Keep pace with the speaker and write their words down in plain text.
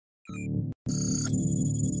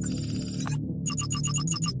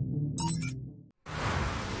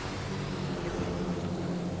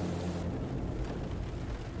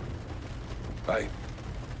Hey,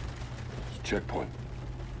 it's a checkpoint.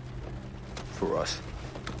 For us.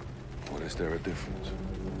 What is there a difference?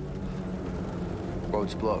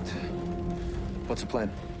 Road's blocked. What's the plan?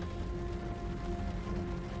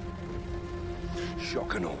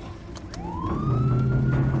 Shock and all.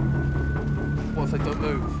 What if they don't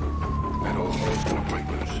move? Then all hell's gonna break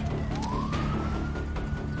loose.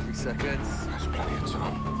 3 seconds. That's plenty of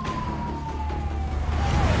time.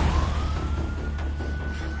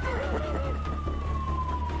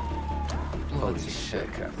 Holy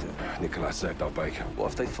shit, Captain. Nikolai said they'll bake.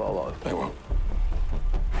 What if they follow? They won't.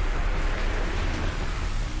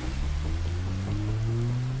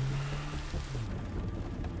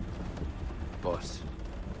 Boss.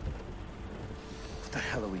 What the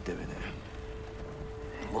hell are we doing here?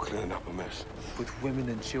 We're cleaning up a mess. With women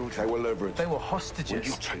and children. They were leverage. They were hostages. When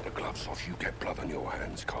you take the gloves off, you get blood on your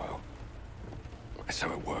hands, Kyle. That's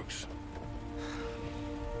how it works.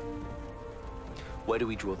 Where do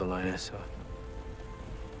we draw the line, sir?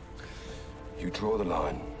 You draw the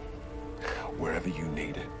line wherever you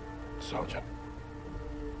need it, Sergeant.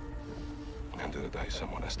 End of the day,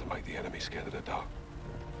 someone has to make the enemy scared of the dark.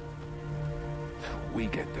 We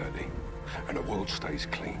get dirty, and the world stays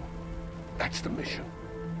clean. That's the mission.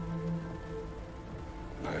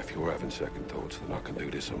 Now, if you're having second thoughts, then I can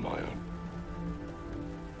do this on my own.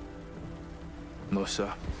 No,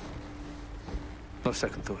 sir. No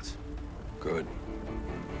second thoughts. Good.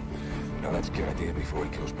 Now let's get out of here before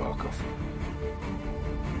he kills Barkov.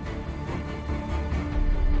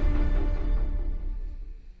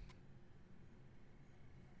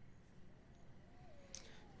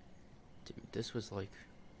 Dude, this was like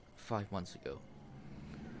 5 months ago.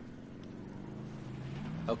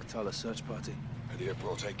 Al-Qatala search party. At the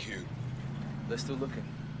airport AQ. They're still looking.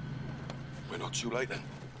 We're not too late then.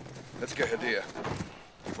 Let's get Hadir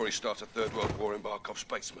before he starts a third world war in Barkov's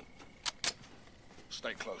basement.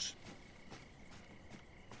 Stay close.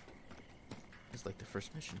 It's like the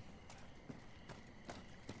first mission.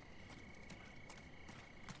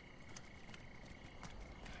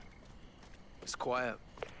 It's quiet.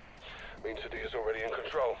 Means Hadir's already in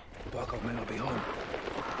control. Barkov may not be home.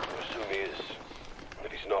 I assume he is.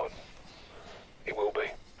 If he's not, he will be.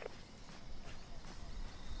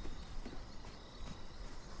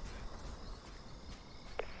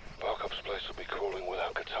 Barkov's place will be crawling with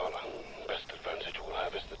Al-Qatala. Best advantage we'll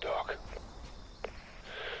have is the dark.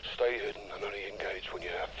 Stay hidden and only engage when you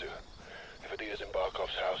have to. If Hadir's in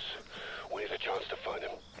Barkov's house, we need a chance to find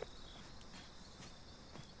him.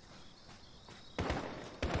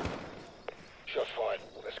 Shots fired.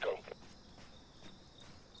 Let's go.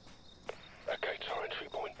 That gate's our entry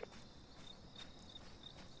point.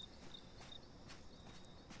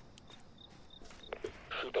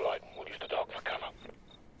 Shoot the light. We'll use the dark for cover.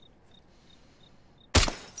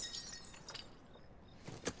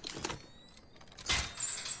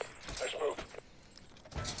 Let's move.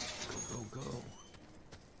 Go, go.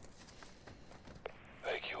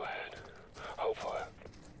 AQ ahead. Hold fire.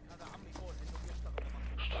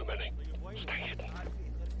 It's too many. Stay hidden.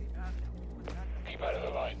 Keep out of the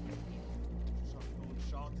light.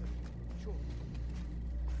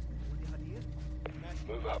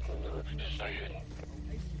 Move up. Just stay hidden.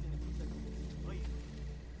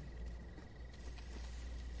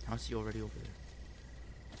 How's he already over there?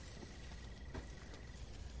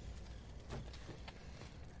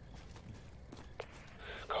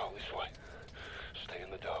 Go this way. Stay in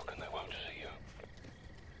the dark and they won't see you.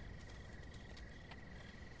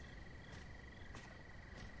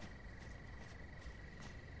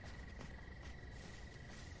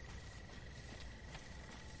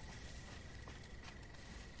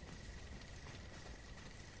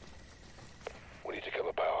 We need to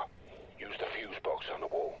cover power. Use the fuse box on the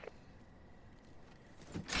wall.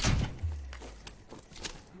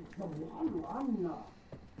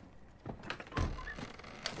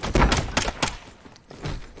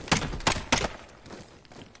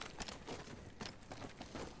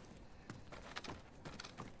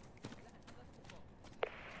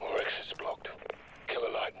 Our exit's blocked. Kill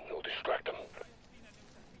a light and it'll distract them.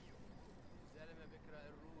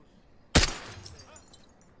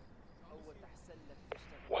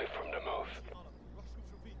 Wait for him to move.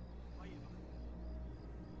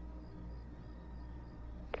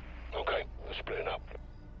 Okay, let's split it up.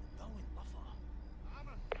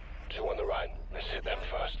 2 on the right. Let's hit them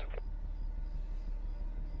first.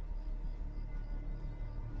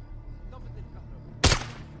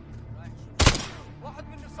 واحد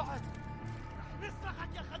مني صعد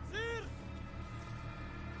نصرخك يا خنزير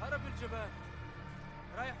هرب الجبال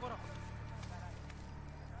رايح ورا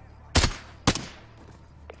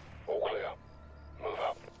All clear. Move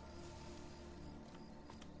up.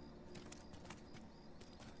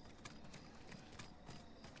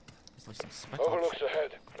 There's like some spec ops. Overlooks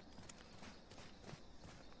ahead.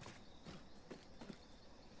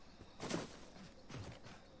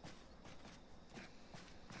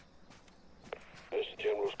 There's the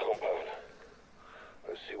General's compound.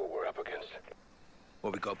 Let's see what we're up against.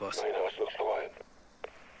 What we got, boss? Main house looks quiet.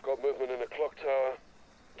 Got movement in the clock tower,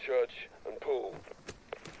 church, and pool.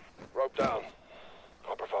 Rope down.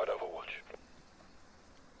 I'll provide overwatch.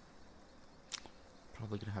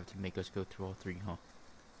 Probably gonna have to make us go through all three, huh?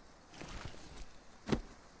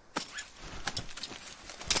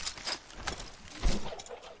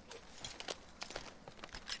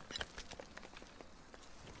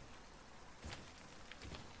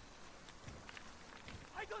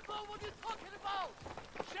 I don't know what you're talking about!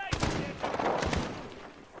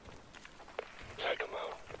 Take him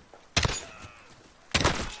out.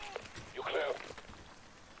 You clear?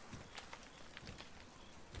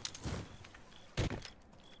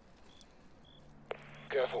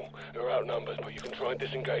 Careful, they're outnumbered, but you can try and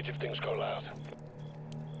disengage if things go loud.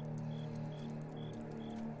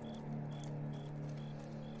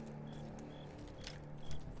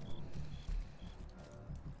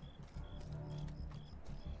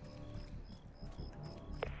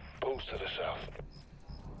 Pool's to the south.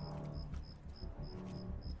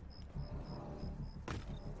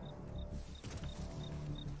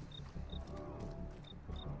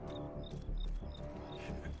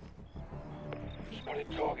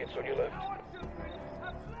 Spotted targets on your left.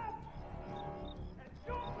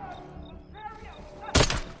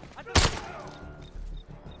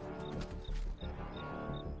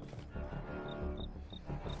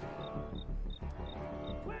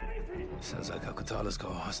 Sounds like Alcatala's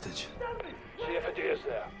got a hostage. See if Adir's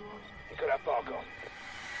there. He could have Barkov.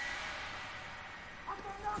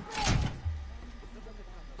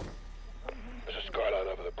 There's a skylight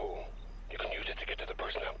over the pool. You can use it to get to the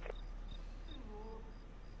prisoner.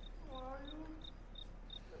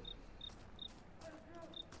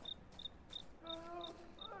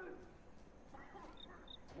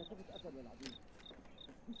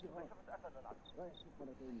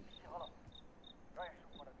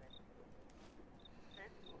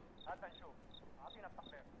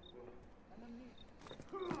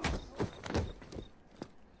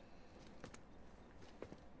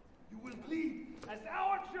 You will bleed as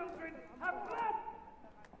our children have bled.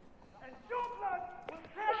 And your blood will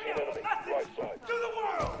carry Enemy, a message right side. to the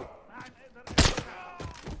world.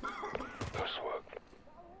 Nice work.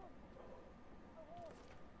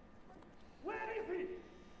 Where is he?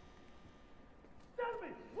 Tell me,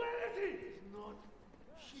 where is he? He's not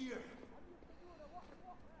here.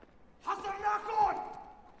 حصرناكم!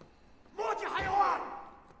 موت يا حيوان!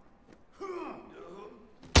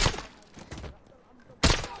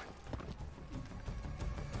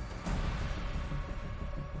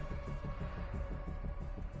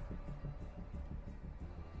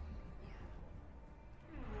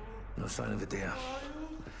 No sign of Adir.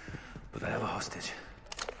 But they have a hostage.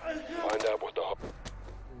 Find out what the...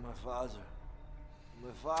 My father.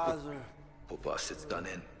 My father. Poor bastard's done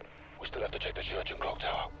in. We still have to check the church and clock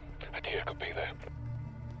tower. Adir could be there.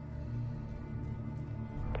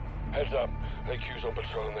 Heads up. AQ's on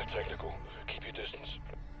patrol and they're technical. Keep your distance.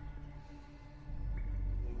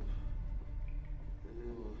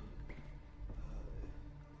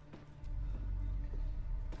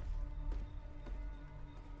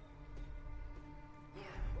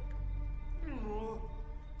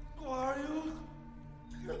 Who are you?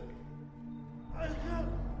 I can't.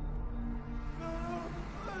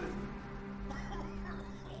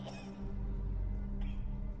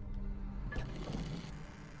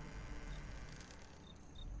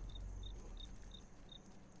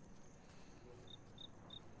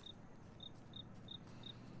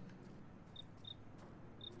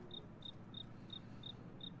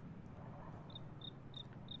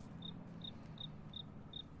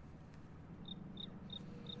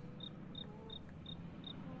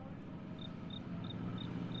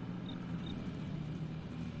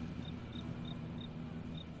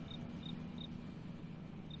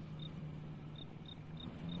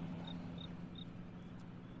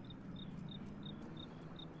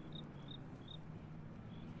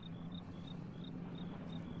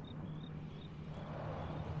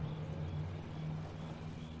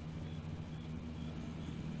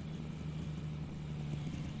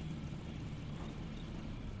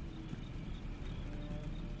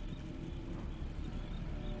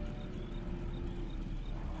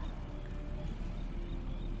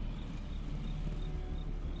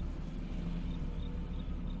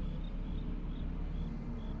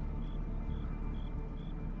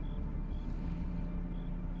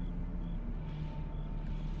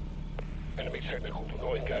 Enemy technical, do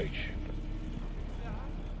not engage.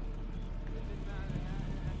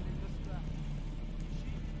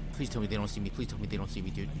 Please tell me they don't see me. Please tell me they don't see me,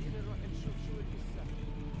 dude.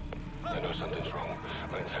 They know something's wrong.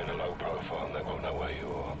 Maintain a low profile and they won't know where you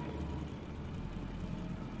are.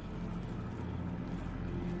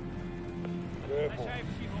 Careful.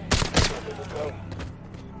 Go.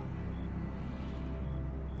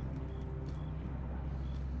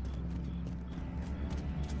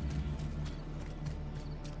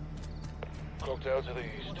 Clocked out to the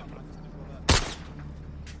east.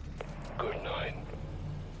 Good night.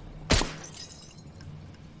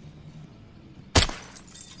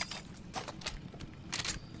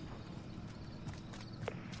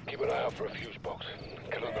 Keep an eye out for a fuse box.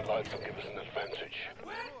 Kill on the lights will give us an advantage.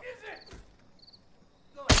 Where is it?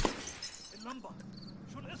 اللمبة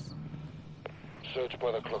شو القصة؟ Search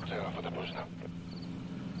by the clock tower for the prisoner.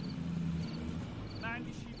 ما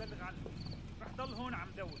عندي شي بلغ عنه. رح ضل هون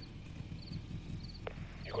عم دور.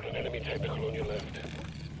 You got an enemy technical on your left.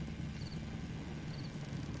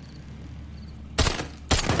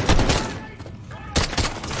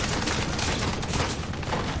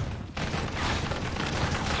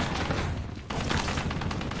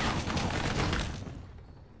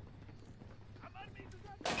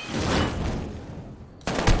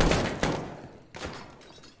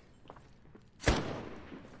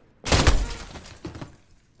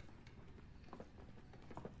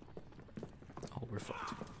 Oh, we're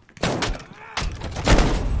fucked.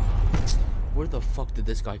 Where the fuck did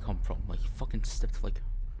this guy come from? Like, he fucking stepped like...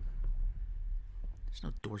 There's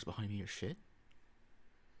no doors behind me or shit.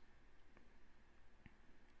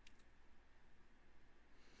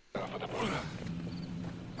 For the prisoner.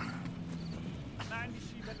 ما عندي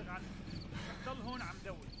شي بلغ عنه. رح ضل هون عم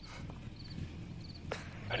دور.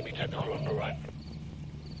 Enemy technical on the right.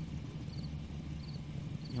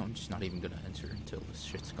 You know, I'm just not even gonna enter until this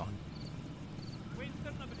shit's gone. وين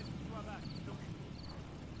صرنا بالاستجوابات؟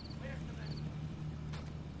 Where's the man?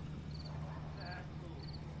 That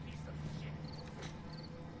piece of shit.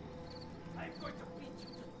 I'm going to beat you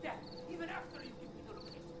to death, even after you give me the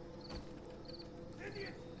location.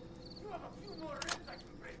 Idiot! You have a few more ribs I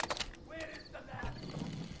can break. Where is the lab?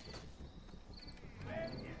 Where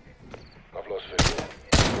is it? I've lost visual.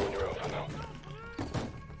 You're on your own for now.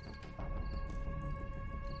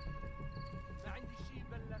 ما عندي شي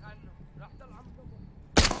بلغ عنه. رح ضل عم دور.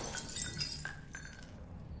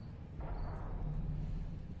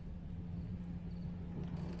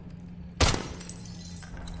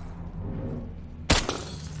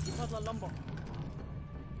 فضل اللمبة.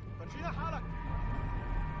 فرجينا حالك.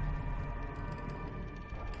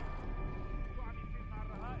 شو عم يصير مع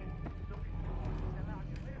الرهائن؟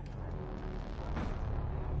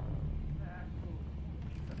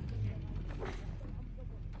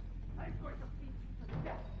 I'm going to beat you to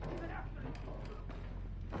death, even after you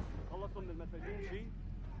خلصوا من المساجين شيء؟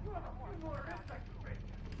 You have a few more ribs I can break.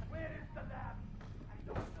 Where is the lab? I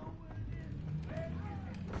don't know where it is. Where is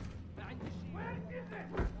it? ما عندي شيء. Where is it?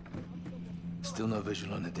 Still no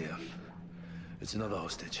visual on the deal. It's another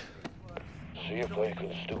hostage. See if they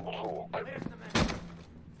can still talk. There's the man.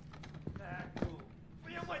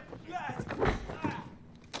 Where went that?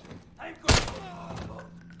 I'm going to...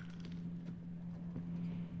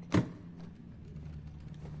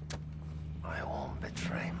 I won't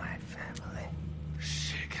betray my family.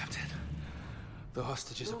 Shit, Captain. The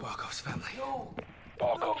hostage is a Barkov's family.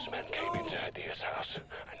 Barkov's men came into Hadia's house,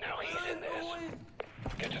 and now he's in theirs.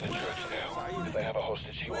 Get to the church now. If they have a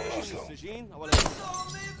hostage, he won't last long. السجين ولا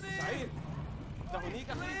سعيد انت هنيك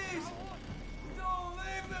اخي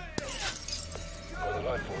Got the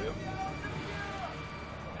light for you.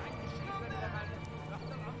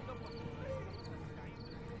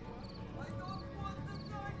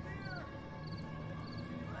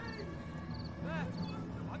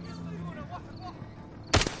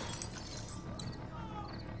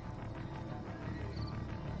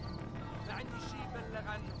 ما عندي شيء بلغ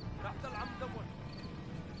عنه. رح ضل عم دور.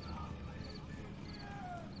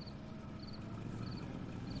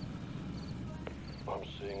 I'm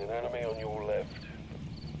seeing an enemy on your left.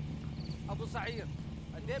 ابو سعير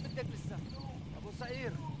قد ايه بدك لسه؟ ابو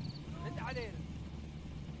سعير رد علينا.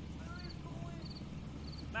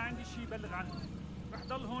 ما عندي شيء بلغ عنه. رح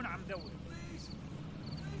ضل هون عم دور.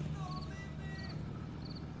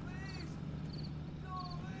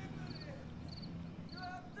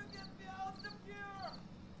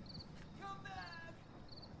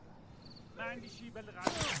 ما عندي شيء بلغ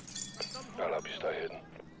عنه. رح ضل هون. I'll help you stay hidden.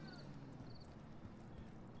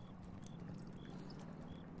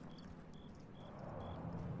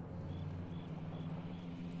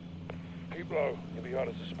 Keep low. You'll be hard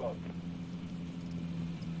to spot.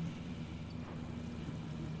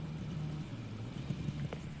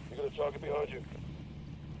 Target behind you.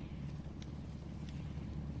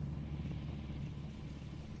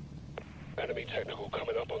 Enemy technical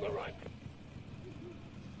coming up on the right.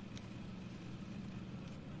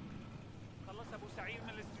 خلص ابو سعيد من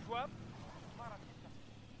الاستجواب؟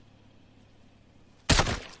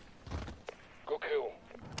 Good kill.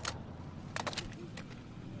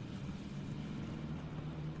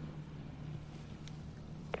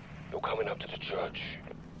 You're coming up to the church.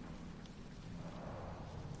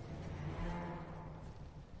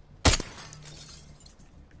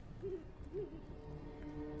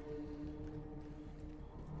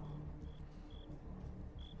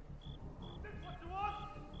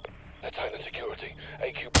 Lieutenant Security,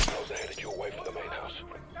 AQ patrols are headed your way from the main house.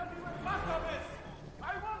 I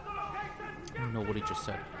don't know what he just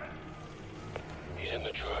said. He's in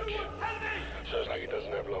the church. Sounds like he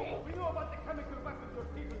doesn't have long. We know about the chemical weapons your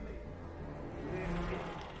people made.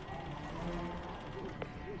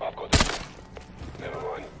 I've got this. Never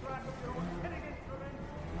mind.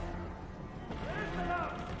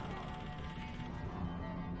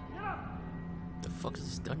 The fuck is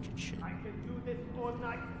this dungeon shit? I can do this all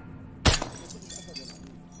night.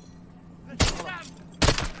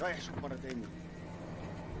 رايح اشوف مرة تاني.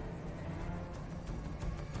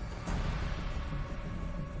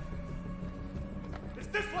 Is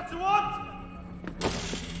this what you want?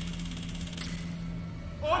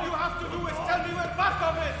 All you have to do is tell me where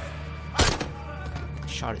backup is!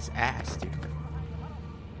 Shot his ass, dude.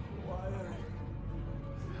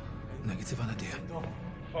 Negative on idea.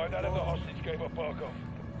 Find out if the hostage gave up Barkov.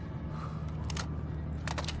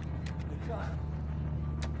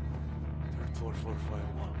 Third floor,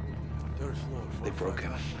 451. Third floor, 451. They broke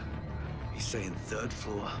him. He's saying third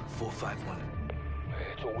floor, 451.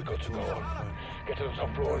 It's all we got to go on. Get to the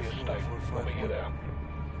top floor of your estate. We'll meet you there.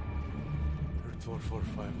 Third floor,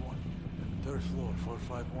 451. Third floor,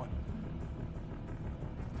 451.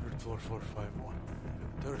 Third floor, 451.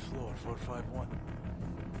 Third floor, 451.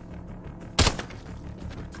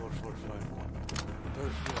 Third floor, 451.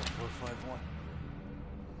 Third floor, 451.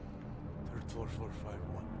 Third floor,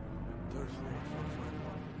 451. Third floor, 451.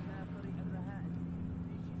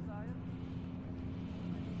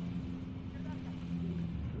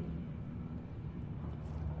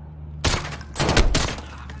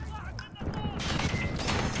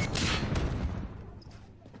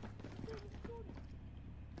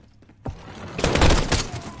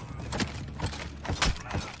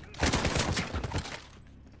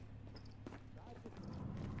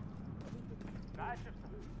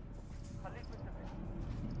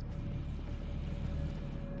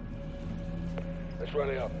 Let's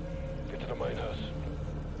rally up. Get to the main house.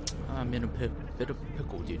 I'm in a bit of a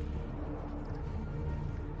pickle, dude.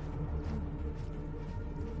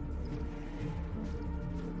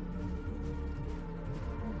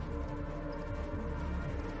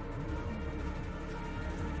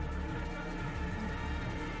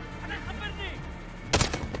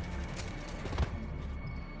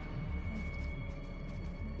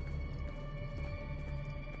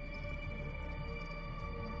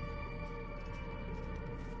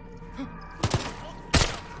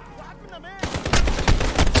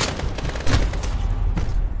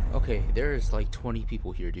 Okay, there's like 20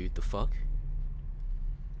 people here, dude. The fuck?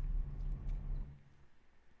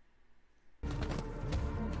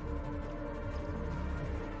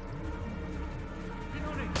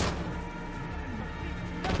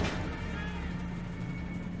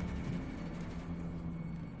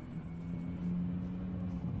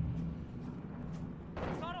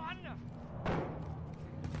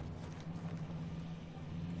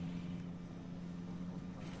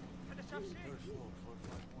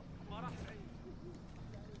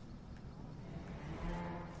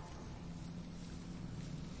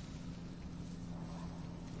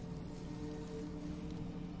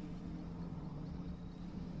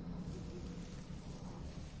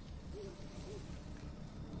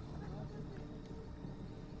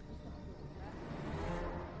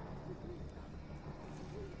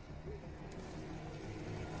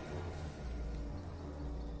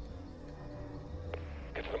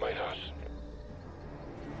 Get to the main house.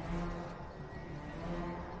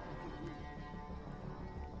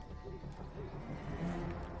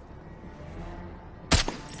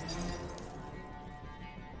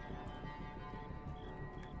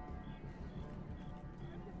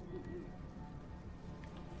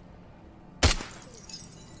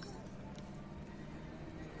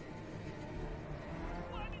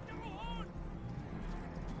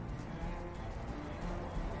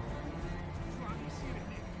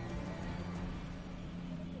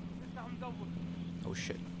 Oh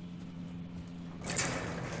shit.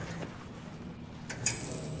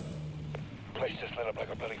 up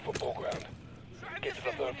like a bloody football ground. Get to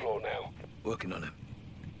the 3rd floor now. Working on it.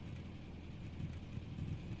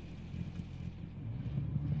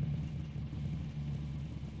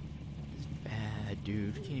 It's bad,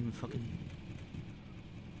 dude. Can't even fucking.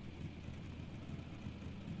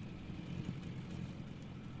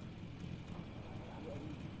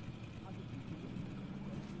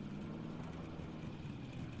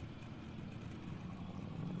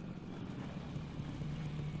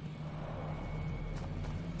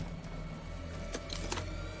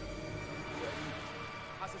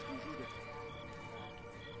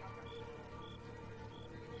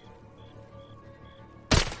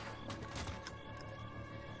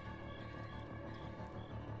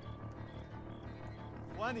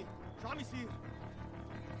 اخواني شو عم يصير؟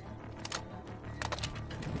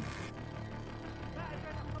 ما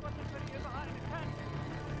اجانا خبر من فريق الرهائن الثاني.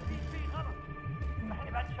 في شيء غلط. رح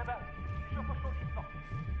نبعت الشباب يشوفوا شو يصير.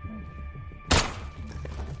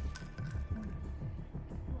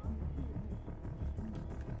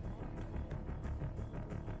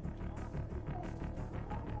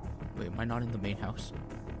 Wait, am I not in the main house?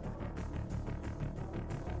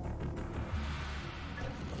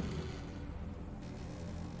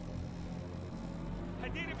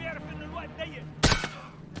 هديري بيعرف انه الوقت ضيق.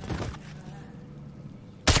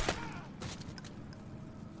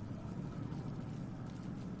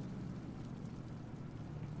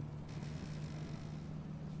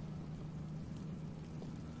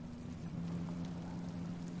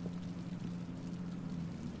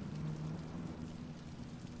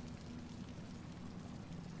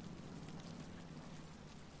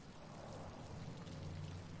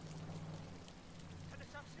 حدا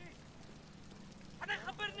شاف شيء؟ حدا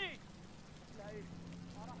يخبرني.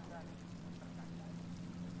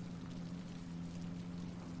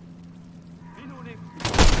 مين هونيك؟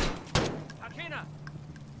 حكينا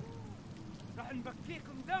رح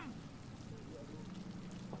نبكيكم دم.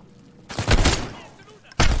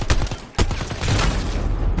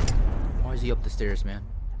 Why is he up the stairs, man?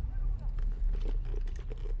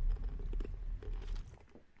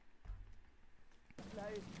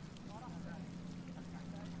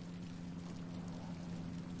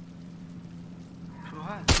 شو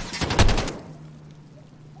هاد؟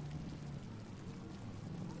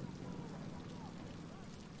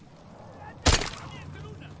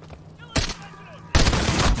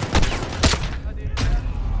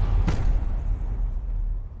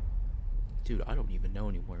 Dude, I don't even know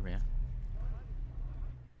anymore, man.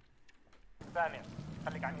 ثانية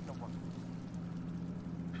خليك عم يدور.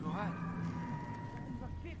 شو هاد؟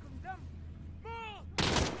 نبكيكم دم.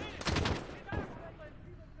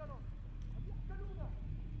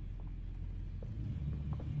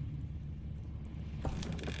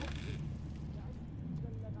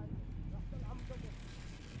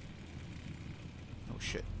 Oh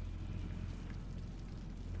shit.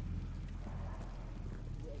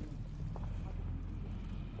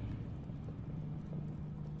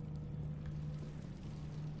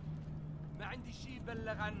 ما عندي شيء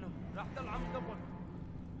بلغ عنه، راح ضل عم دور.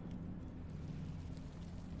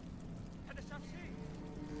 حدا شاف شيء؟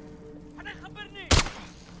 حدا يخبرني.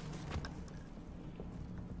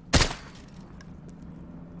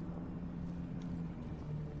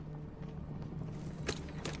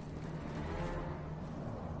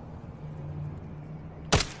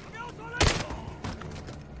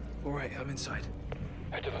 All right, I'm inside.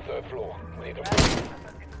 Head to the 3rd floor. We need a...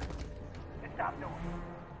 لسه عم دور.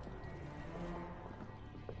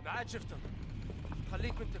 بعد شفتهم.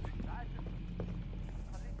 خليك منتبه.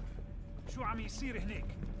 شو عم يصير هنيك؟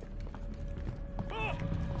 راح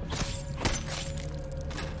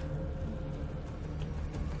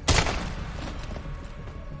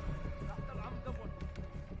ضل عم دور.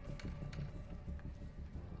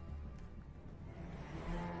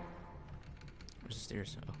 Where's the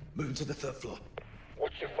stairs? Oh. Moving to the 3rd floor.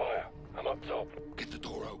 Watch your fire. I'm up top. Get the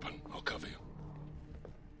door open. I'll cover you.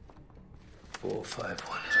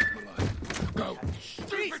 451. Go.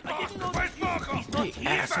 Stupid bastard! Where's Markov? Hey,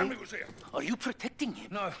 asshole. Family was here. Are you protecting him?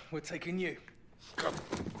 No, we're taking you. Come.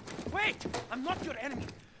 Wait! I'm not your enemy.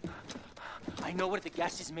 I know where the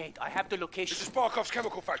gas is made. I have the location. This is Barkov's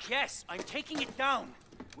chemical factory. Yes, I'm taking it down.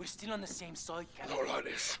 We're still on the same side, Captain. Not like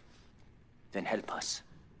this. Then help us.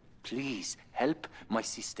 Please, help my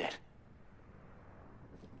sister.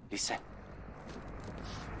 Listen.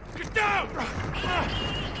 Get down!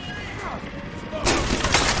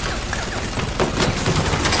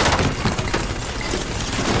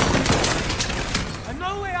 I'm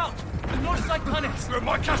no way out. The north side tunnels. You're in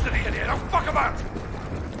my custody in here. Don't fuck about.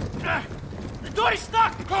 The door is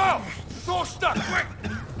stuck. Carl! The door's stuck. Quick!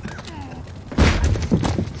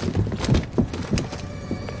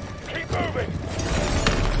 moving!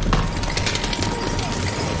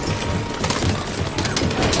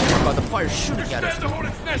 Oh god, the fire's shooting at us. Stand the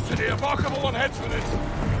hornet's nest in here. Mark up on heads for this.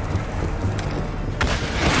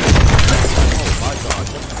 Oh my god.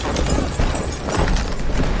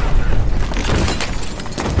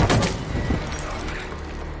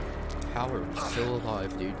 How are we still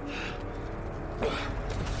alive, dude?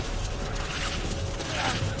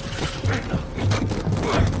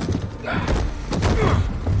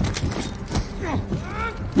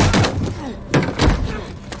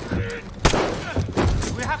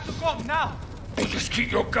 We have to go now. Hey, just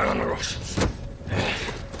keep your gun on the Russians.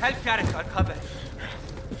 Help Garrett, I'll cover.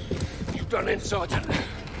 You done in, Sergeant.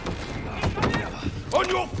 On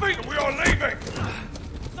your feet, we are leaving!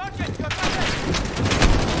 Sergeant, you're covered.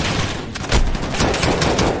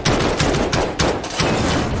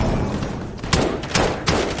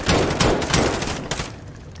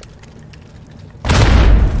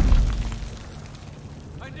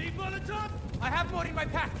 I need Molotov. I have more in my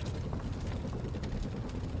pack.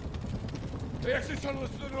 The exit tunnel is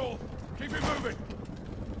to the north. Keep it moving.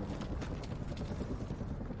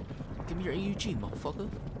 Give me your AUG, motherfucker.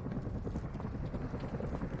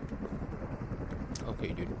 Okay,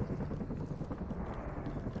 dude.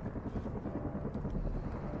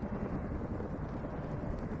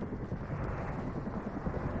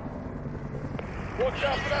 Watch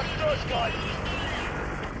out for that search light!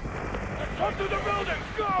 Let's come to the buildings!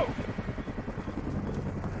 Go!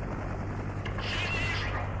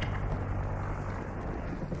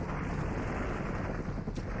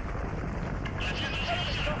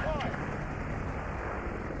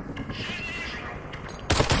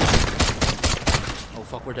 Oh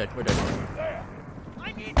fuck, we're dead, we're dead. There!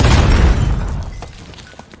 I need.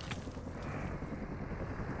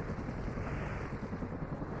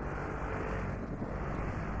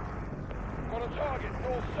 Got a target,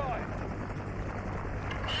 north side.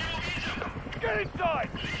 Get inside!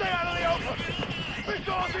 Stay out of the open!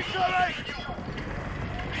 Missiles incoming!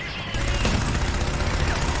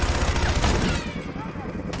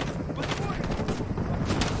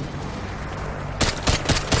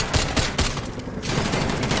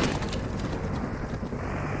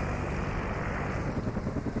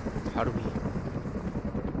 How do we...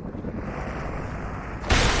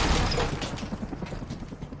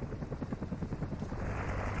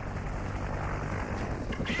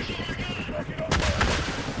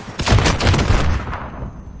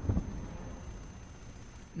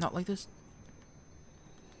 Not like this?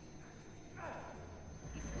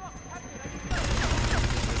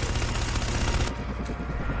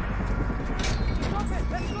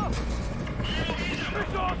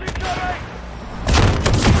 Missiles incoming!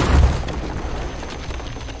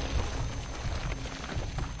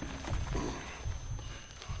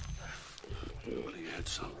 What do you had,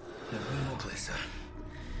 son? Closer.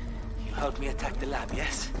 You helped me attack the lab,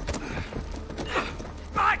 yes?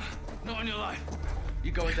 Mike! Not on your life.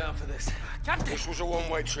 You're going down for this. Captain! This was a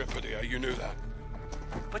one-way trip, Padilla. You knew that.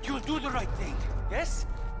 But you'll do the right thing, yes?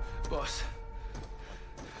 Boss,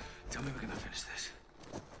 tell me we're gonna finish this.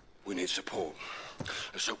 We need support.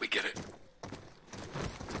 Let's hope we get it.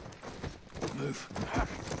 Move.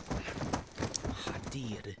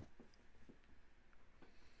 Hadir.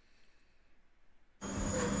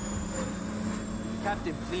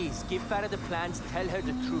 Captain, please, give Farah the plans, tell her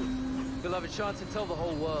the truth. You'll have a chance to tell the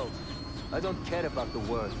whole world. I don't care about the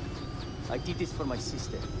world. I did this for my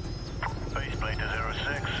sister. Faceplate to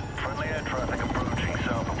 06. Friendly air traffic approaching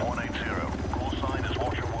south of 180. Call sign is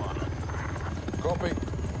Watcher 1. Copy.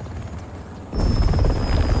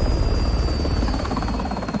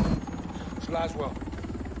 It's Laswell.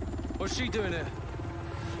 What's she doing here?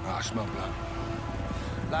 Ah, I smell blood.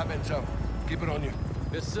 Lab intel. Keep it on you.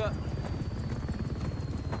 Yes, sir.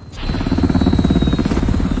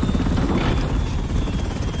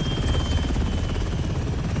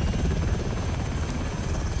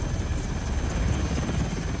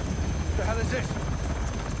 What the hell is this?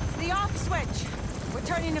 The off switch. We're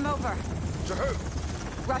turning him over. To who?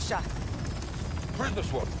 Russia. Prisoner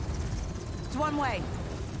swap. It's one way.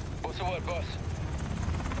 What's the word, boss?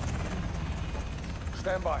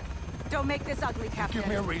 Stand by. Don't make this ugly, Captain. Give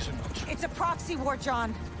me a reason not to. It's a proxy war,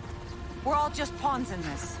 John. We're all just pawns in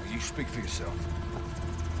this. You speak for yourself.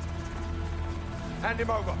 Hand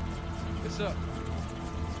him over. Yes, sir.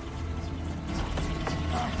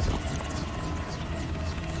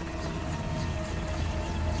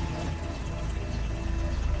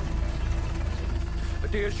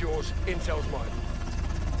 Idea's yours, intel's mine.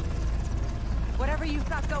 Whatever you've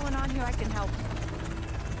got going on here, I can help.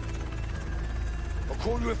 I'll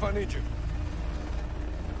call you if I need you.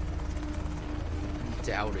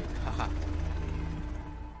 Doubt it. Haha.